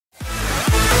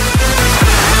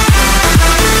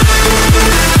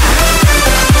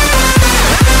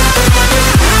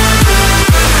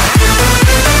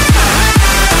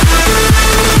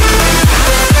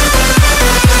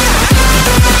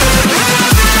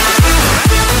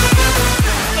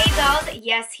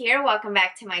here. Welcome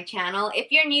back to my channel.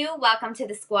 If you're new, welcome to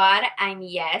the squad. I'm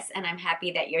Yes, and I'm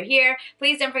happy that you're here.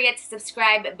 Please don't forget to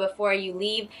subscribe before you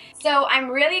leave. So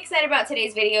I'm really excited about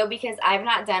today's video because I've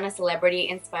not done a celebrity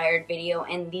inspired video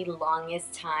in the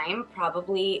longest time,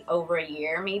 probably over a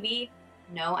year maybe.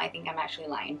 No, I think I'm actually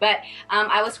lying. But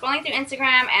I was scrolling through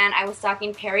Instagram and I was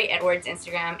stalking Perrie Edwards'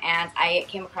 Instagram and I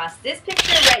came across this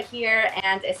picture right here,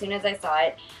 and as soon as I saw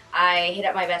it, I hit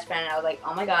up my best friend and I was like,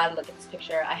 oh my god, look at this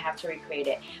picture. I have to recreate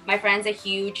it. My friend's a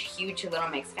huge Little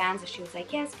Mix fan, so she was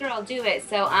like, yes girl, do it.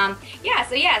 So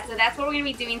so that's what we're going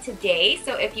to be doing today.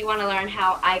 So if you want to learn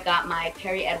how I got my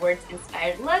Perrie Edwards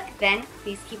inspired look, then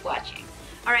please keep watching.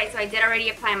 Alright, so I did already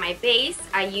apply my base.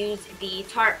 I used the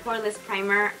Tarte Poreless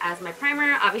Primer as my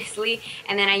primer, obviously,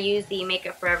 and then I used the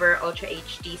Makeup Forever Ultra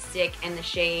HD Stick in the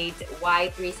shades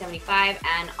Y375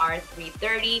 and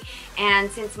R330. And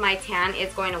since my tan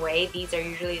is going away, these are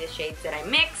usually the shades that I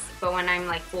mix, but when I'm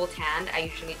like full tanned, I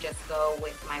usually just go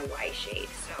with my Y shade,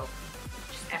 so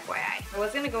just FYI. I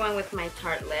was going to go in with my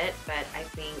Tarte Lit, but I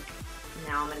think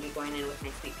now I'm going to be going in with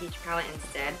my Sweet Peach palette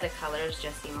instead. The colors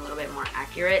just seem a little bit more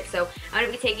accurate. So I'm going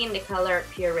to be taking the color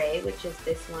Puree, which is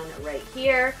this one right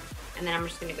here. And then I'm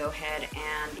just going to go ahead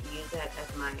and use that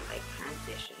as my like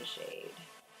transition shade.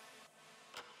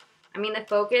 I mean, the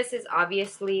focus is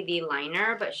obviously the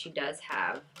liner, but she does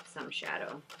have some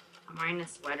shadow. I'm wearing a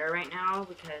sweater right now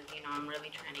because, you know, I'm really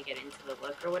trying to get into the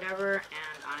look or whatever.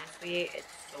 And honestly, it's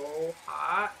so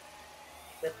hot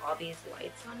with all these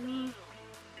lights on me.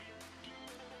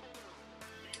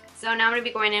 So now I'm going to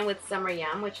be going in with Summer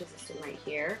Yum, which is this one right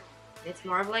here. It's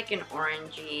more of like an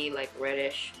orangey, like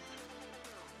reddish.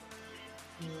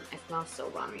 It smells so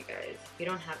bomb, you guys. If you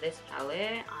don't have this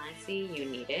palette, honestly, you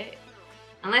need it.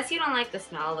 Unless you don't like the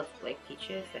smell of like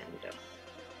peaches, then don't.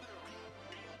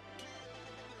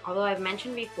 Although I've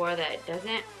mentioned before that it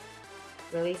doesn't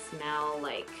really smell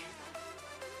like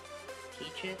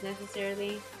peaches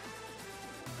necessarily. It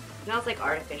smells like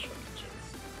artificial peaches.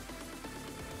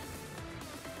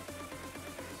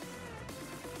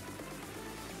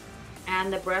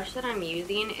 And the brush that I'm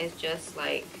using is just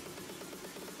like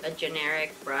a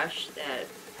generic brush that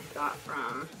I got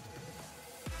from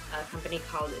a company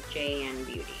called JN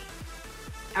Beauty.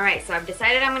 Alright, so I've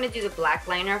decided I'm going to do the black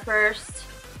liner first.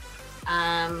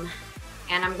 And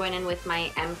I'm going in with my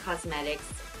M Cosmetics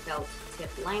felt tip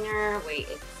liner. Wait,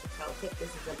 it's a felt tip, this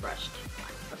is a brush tip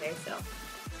one. Okay, so,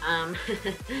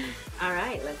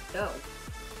 alright, let's go.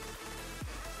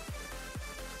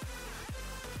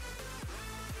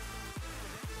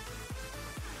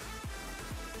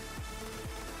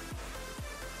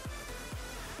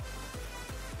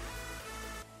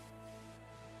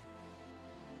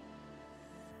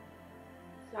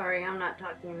 Sorry, I'm not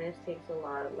talking. This takes a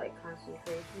lot of like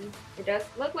concentration. It does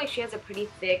look like she has a pretty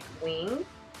thick wing,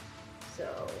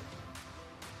 so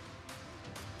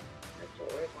that's what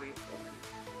we're going for.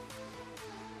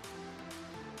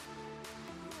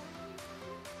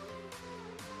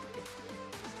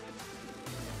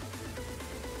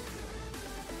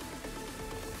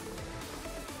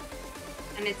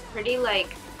 And it's pretty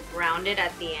like rounded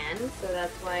at the end, so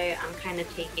that's why I'm kind of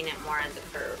taking it more as a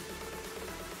curve.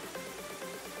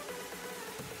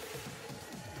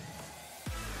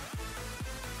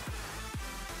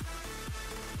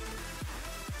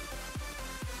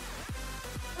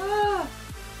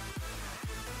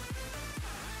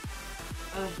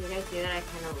 Oh, you guys see that? I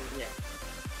kind of ruined it.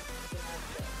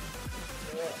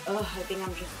 Oh, I think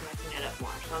I'm just messing it up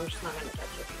more, so I'm just not going to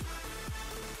touch it anymore.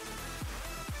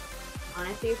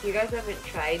 Honestly, if you guys haven't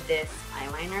tried this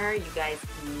eyeliner, you guys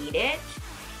need it.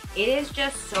 It is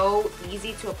just so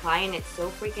easy to apply and it's so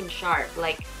freaking sharp.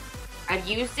 Like, I've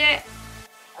used it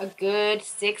a good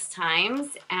 6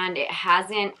 times and it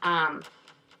hasn't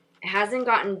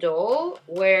gotten dull,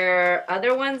 where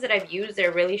other ones that I've used,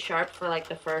 they're really sharp for like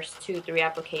the first 2-3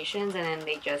 applications and then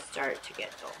they just start to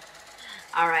get dull.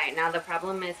 Alright, now the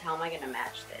problem is, how am I going to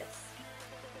match this?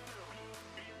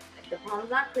 The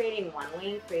problem's not creating one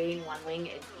wing. Creating one wing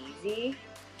is easy,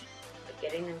 but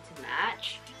getting them to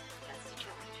match, that's the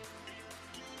challenge.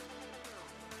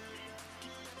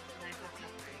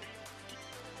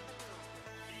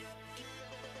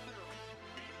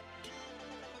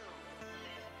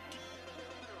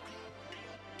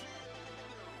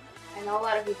 I know a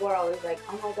lot of people are always like,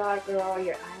 oh my god girl,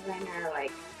 your eyeliner,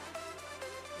 like,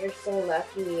 you're so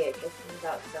lucky, it just comes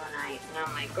out so nice. And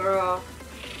I'm like, girl,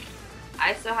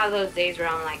 I still have those days where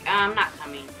I'm like, I'm not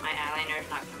coming, my eyeliner's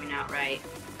not coming out right,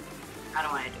 I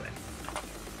don't want to do it.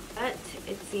 But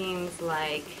it seems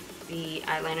like the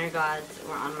eyeliner gods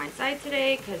were on my side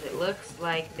today because it looks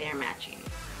like they're matching.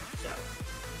 So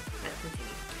let's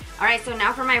continue. Alright, so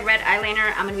now for my red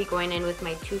eyeliner, I'm going to be going in with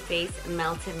my Too Faced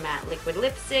Melted Matte Liquid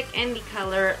Lipstick in the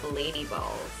color Lady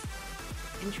Balls.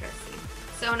 Interesting.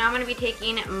 So now I'm going to be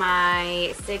taking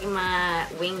my Sigma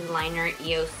Winged Liner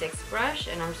EO6 brush,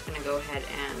 and I'm just going to go ahead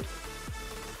and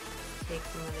take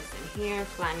some of this in here,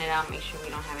 flatten it out, make sure we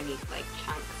don't have any like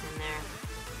chunks in there.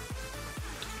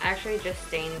 I actually just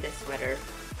stained this sweater.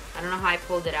 I don't know how I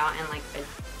pulled it out and like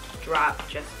a drop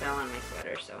just fell on my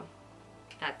sweater, so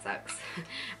that sucks.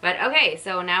 But okay,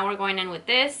 so now we're going in with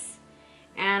this,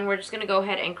 and we're just going to go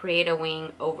ahead and create a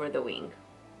wing over the wing.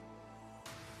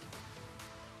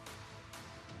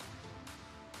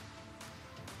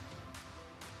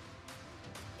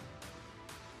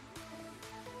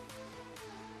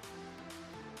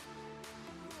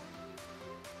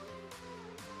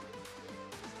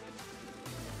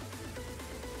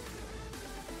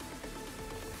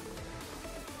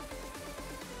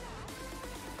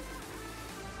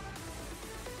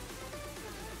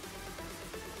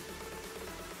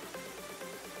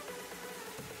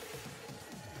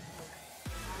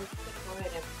 Go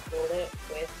ahead and fold it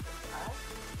with the brush.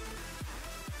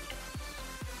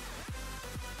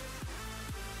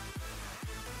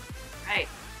 Alright,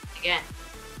 again,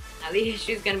 now the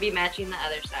issue is going to be matching the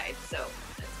other side, so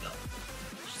let's go.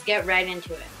 Just get right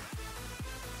into it.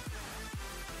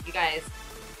 You guys,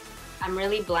 I'm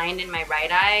really blind in my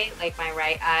right eye. Like, my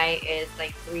right eye is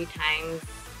like 3 times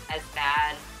as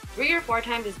bad, 3 or 4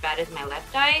 times as bad as my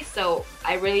left eye, so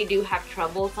I really do have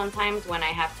trouble sometimes when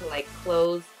I have to like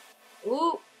close.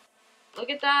 Ooh, look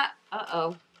at that.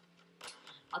 Uh-oh.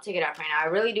 I'll take it off right now. I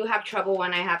really do have trouble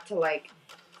when I have to like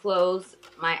close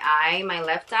my eye, my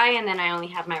left eye, and then I only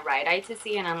have my right eye to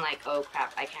see, and I'm like, oh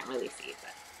crap, I can't really see,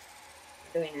 but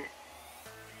I'm doing it.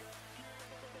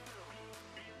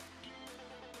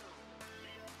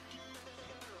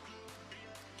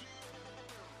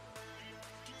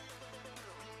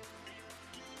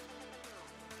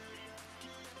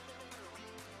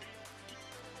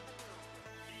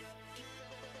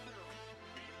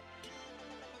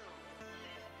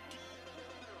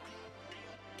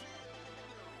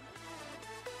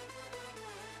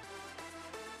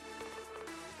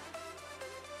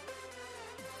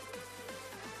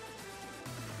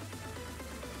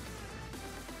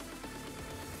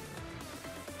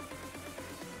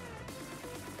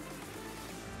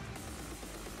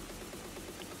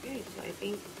 Okay, so I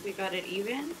think we got it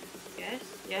even.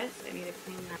 Yes, I need to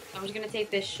clean that. So I'm just going to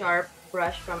take this sharp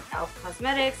brush from e.l.f.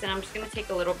 Cosmetics, and I'm just going to take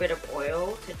a little bit of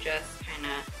oil to just kind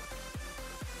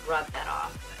of rub that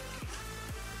off.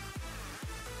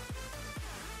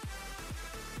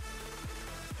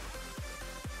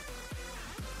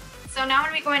 So now I'm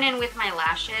going to be going in with my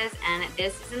lashes, and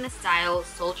this is in the style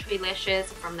Sultrylicious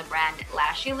from the brand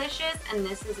Lashylicious, and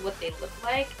this is what they look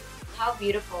like. How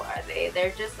beautiful are they?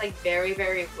 They're just like very,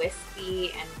 very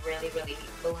wispy and really, really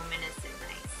voluminous and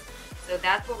nice. So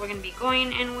that's what we're going to be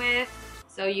going in with.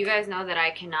 So you guys know that I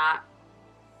cannot,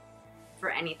 for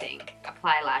anything,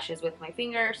 apply lashes with my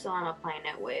finger, so I'm applying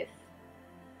it with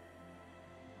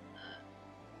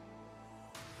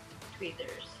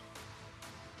tweezers.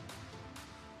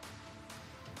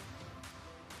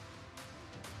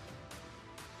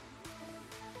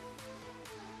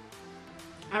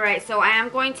 Alright, so I am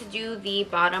going to do the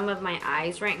bottom of my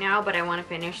eyes right now, but I want to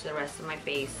finish the rest of my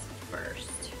face first.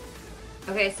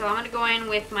 Okay, so I'm going to go in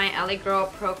with my LA Girl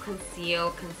Pro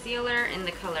Conceal Concealer in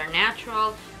the color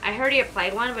Natural. I already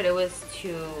applied one, but it was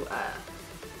too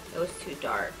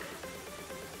dark.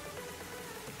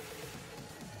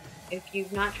 If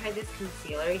you've not tried this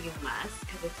concealer, you must,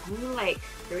 because it's only like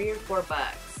 $3 or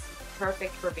 $4.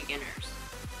 Perfect for beginners.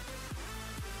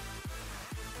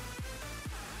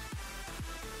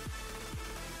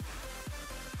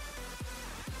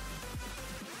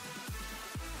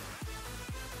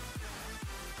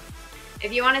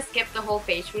 If you want to skip the whole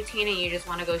face routine and you just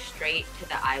want to go straight to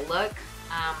the eye look,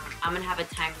 I'm going to have a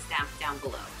timestamp down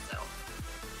below. So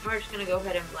we're just going to go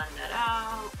ahead and blend that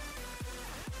out.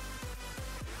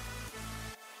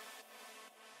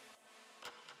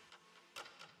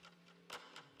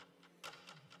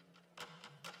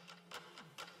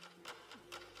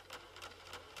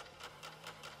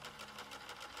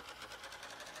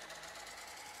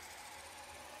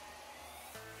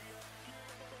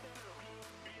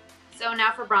 So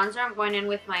now for bronzer, I'm going in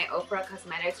with my Ofra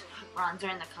Cosmetics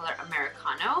bronzer in the color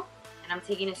Americano. And I'm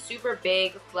taking a super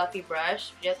big fluffy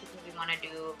brush just because we want to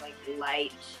do like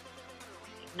light,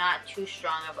 not too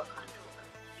strong of a contour.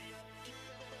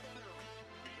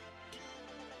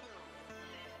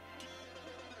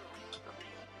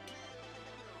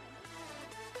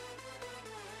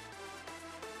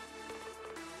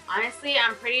 Honestly,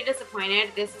 I'm pretty disappointed.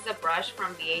 This is a brush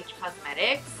from BH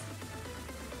Cosmetics,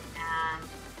 and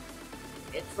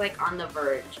it's like on the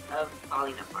verge of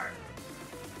falling apart.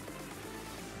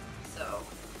 So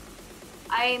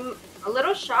I'm a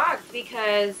little shocked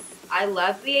because I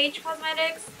love BH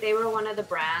Cosmetics. They were one of the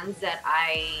brands that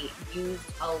I used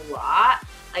a lot,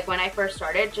 like when I first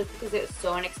started, just because it was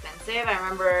so inexpensive. I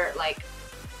remember like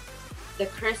the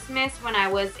Christmas when I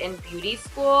was in beauty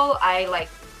school, I like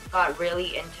got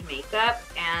really into makeup,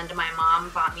 and my mom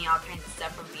bought me all kinds of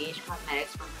stuff from BH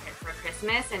Cosmetics for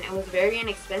Christmas, and it was very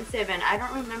inexpensive, and I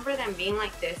don't remember them being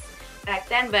like this back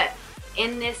then. But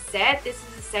in this set, this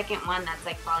is the second one that's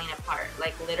like falling apart.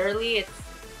 Like literally, it's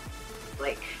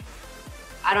like,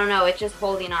 I don't know, it's just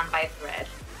holding on by a thread.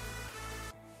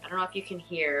 I don't know if you can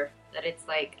hear that it's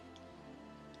like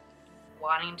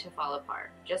wanting to fall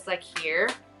apart. Just like here,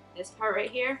 this part right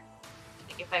here,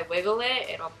 like if I wiggle it,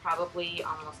 it'll probably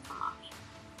almost come off.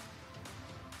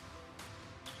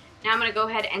 Now I'm going to go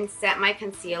ahead and set my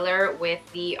concealer with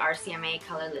the RCMA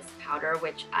Colorless Powder,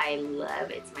 which I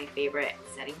love. It's my favorite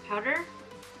setting powder.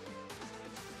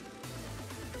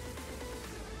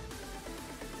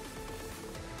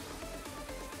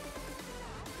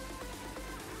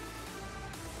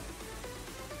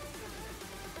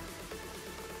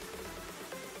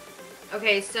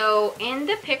 Okay, so in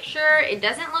the picture, it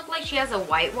doesn't look like she has a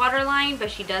white waterline, but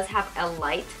she does have a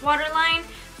light waterline.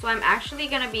 So I'm actually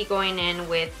going to be going in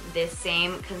with this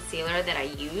same concealer that I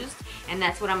used, and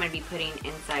that's what I'm going to be putting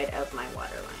inside of my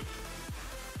waterline.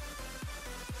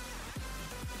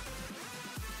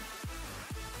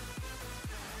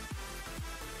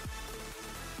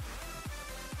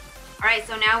 Alright,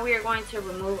 so now we are going to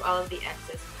remove all of the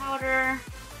excess powder.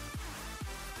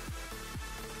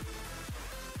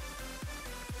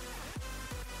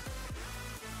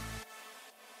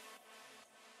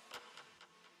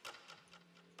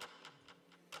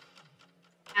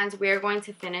 And we're going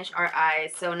to finish our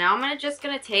eyes. So now I'm just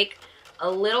going to take a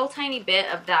little tiny bit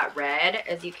of that red,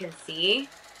 as you can see,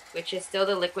 which is still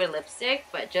the liquid lipstick,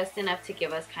 but just enough to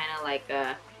give us kind of like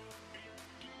a,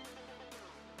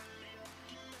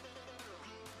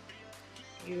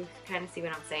 you kind of see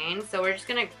what I'm saying? So we're just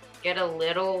going to get a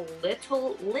little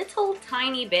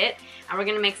tiny bit, and we're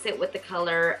going to mix it with the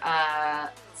color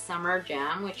Summer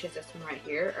Jam, which is this one right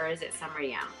here, or is it Summer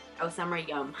Yum? Oh, Summer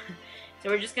Yum. So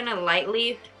we're just going to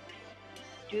lightly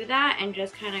do that and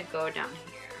just kind of go down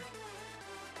here.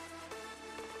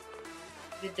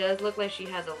 It does look like she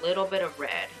has a little bit of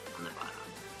red on the bottom.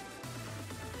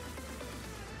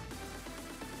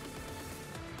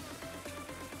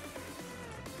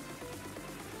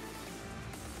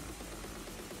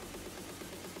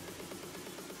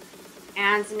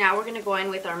 And now we're going to go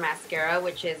in with our mascara,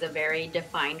 which is a very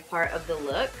defined part of the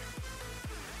look.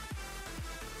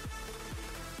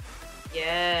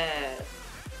 Yes.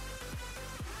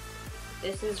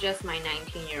 This is just my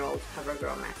 19-year-old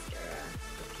CoverGirl mascara.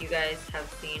 If you guys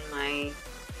have seen my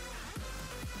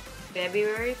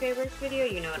February favorites video,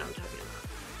 you know what I'm talking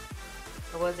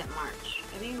about. Or was it March?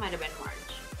 I think it might have been March.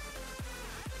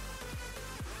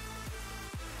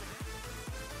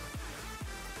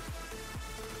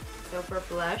 So for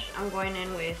blush, I'm going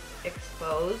in with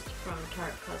Exposed from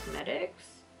Tarte Cosmetics.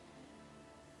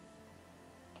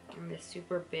 And this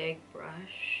super big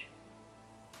brush.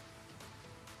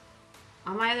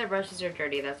 All my other brushes are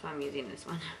dirty, that's why I'm using this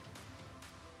one.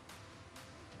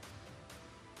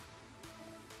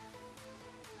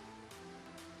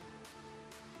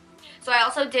 So I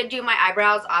also did do my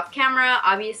eyebrows off camera,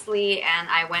 obviously, and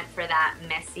I went for that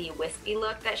messy, wispy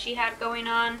look that she had going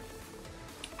on.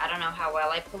 I don't know how well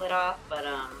I pull it off, but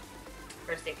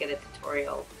for sake of the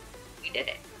tutorial, we did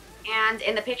it. And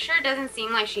in the picture, it doesn't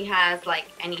seem like she has like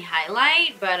any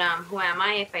highlight, but who am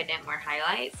I if I didn't wear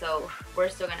highlight? So we're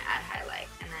still gonna add highlight.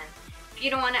 And then if you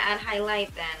don't want to add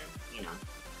highlight, then you know,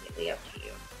 completely up to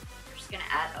you. We're just gonna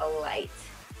add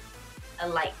a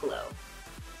light glow.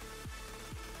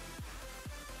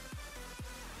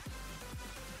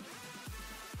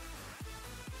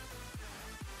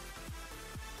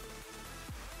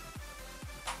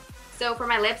 So for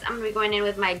my lips, I'm going to be going in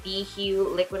with my Be Hue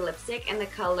liquid lipstick in the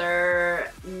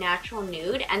color Natural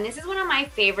Nude. And this is one of my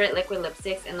favorite liquid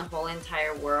lipsticks in the whole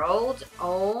entire world.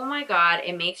 Oh my god,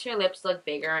 it makes your lips look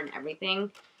bigger and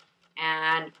everything.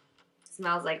 And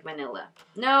smells like vanilla.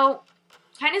 No,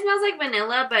 kind of smells like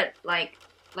vanilla, but like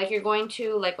you're going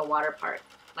to like a water park,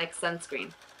 like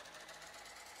sunscreen.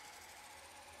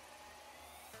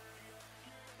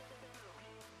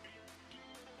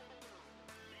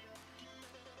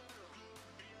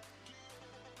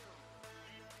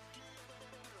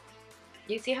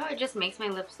 You see how it just makes my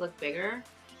lips look bigger?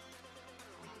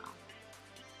 I don't know.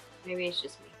 Maybe it's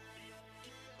just me.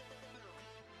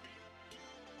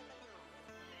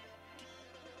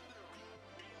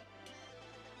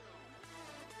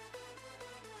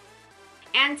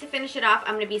 And to finish it off,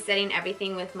 I'm going to be setting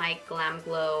everything with my Glam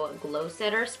Glow Glow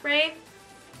Setter Spray,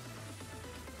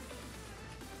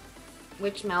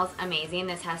 which smells amazing.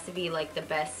 This has to be like the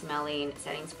best smelling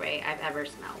setting spray I've ever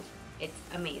smelled. It's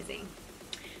amazing.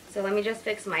 So let me just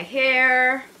fix my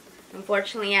hair.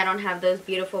 Unfortunately, I don't have those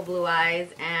beautiful blue eyes,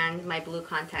 and my blue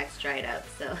contacts dried up,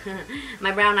 so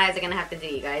my brown eyes are gonna have to do,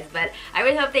 you guys. But I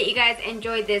really hope that you guys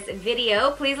enjoyed this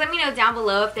video. Please let me know down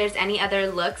below if there's any other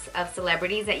looks of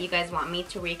celebrities that you guys want me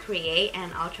to recreate,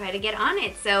 and I'll try to get on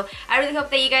it. So I really hope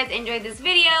that you guys enjoyed this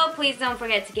video. Please don't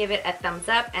forget to give it a thumbs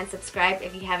up and subscribe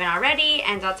if you haven't already,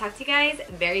 and I'll talk to you guys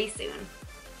very soon.